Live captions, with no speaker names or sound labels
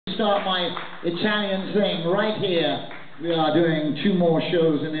start my Italian thing right here. We are doing 2 more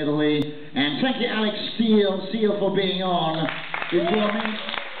shows in Italy. And thank you, Alex Steele, for being on before me.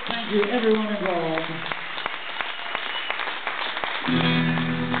 Thank you, everyone involved.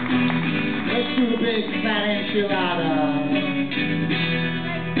 Let's do the big fat enchilada.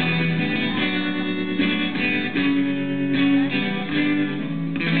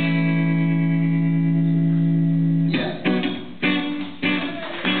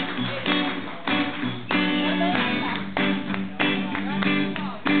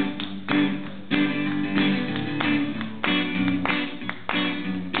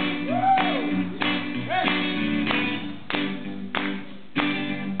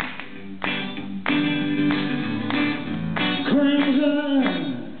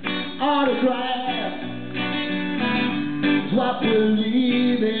 Autograph is what we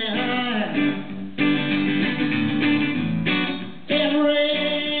leave behind. Every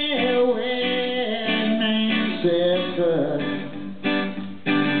wedding man says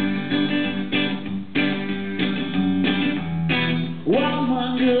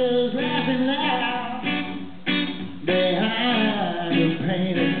woman's laughing loud behind a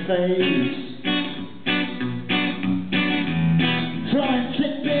painted face. Throwing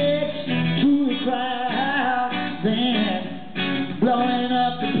tidbits to the crowd, then blowing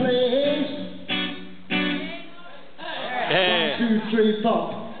up the place. Hey. 1, 2, 3, 4.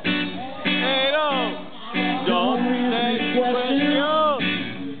 Hey, no! Don't ask questions.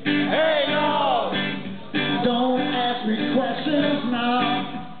 Hey, no! Don't ask me questions now.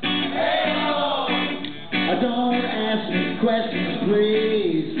 Hey, no! Don't ask me questions,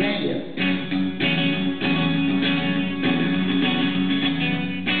 please. Thank you.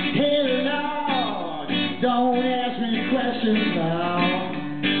 Don't ask me questions now.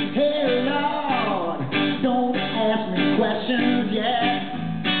 Hey Lord, don't ask me questions yet.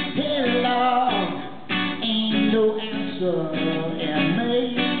 Hey Lord, ain't no answer in me.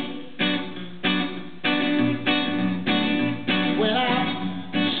 Well, I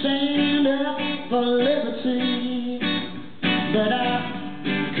stand up for liberty, but I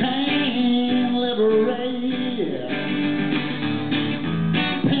can't liberate.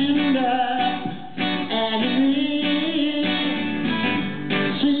 Pinned up at me,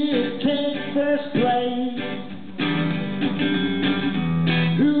 see it take first place.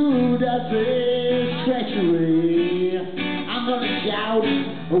 Who does this treachery? I'm gonna shout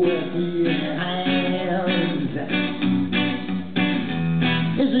with the hands.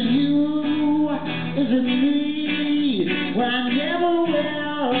 Is it you? Is it me? Well, I never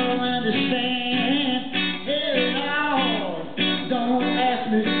will understand. Hey Lord, don't ask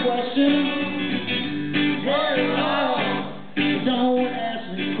me questions. Hey Lord, don't ask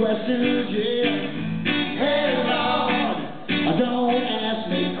me questions, yeah. Hey Lord, don't ask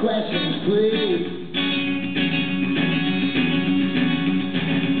me questions, please.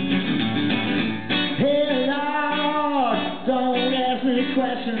 Hey Lord, don't ask me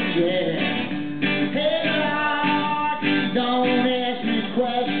questions, yeah. Hey Lord, don't ask me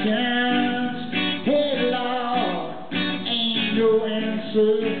questions. Hey Lord, ain't no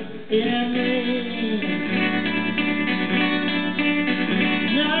answer in me.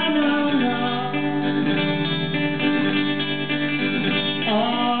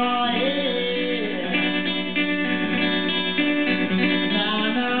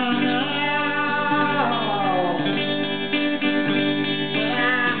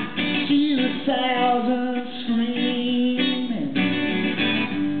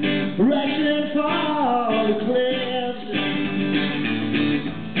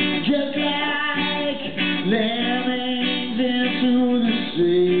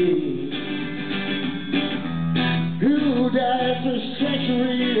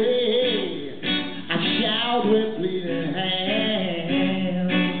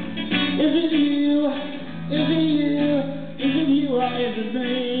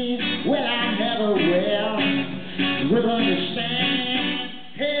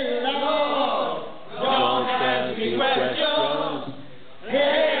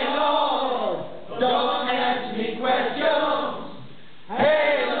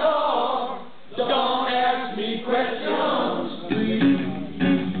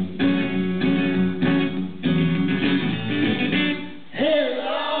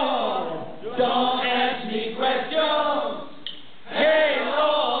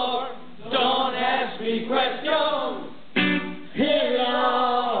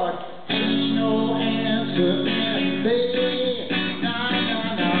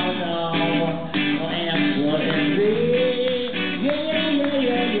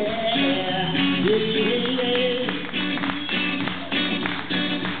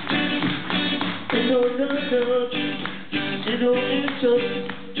 answer.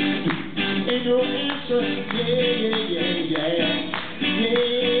 Ain't no answer.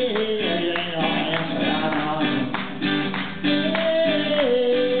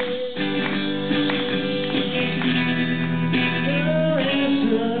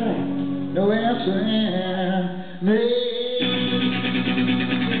 No answer, me.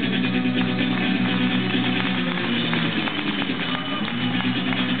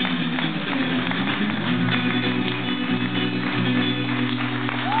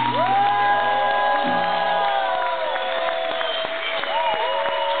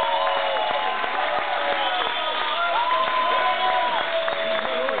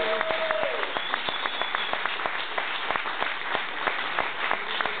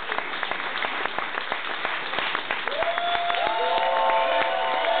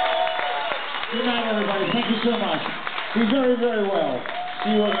 Good night, everybody. Thank you so much. Do very, very well.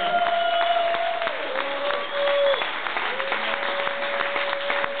 See you again.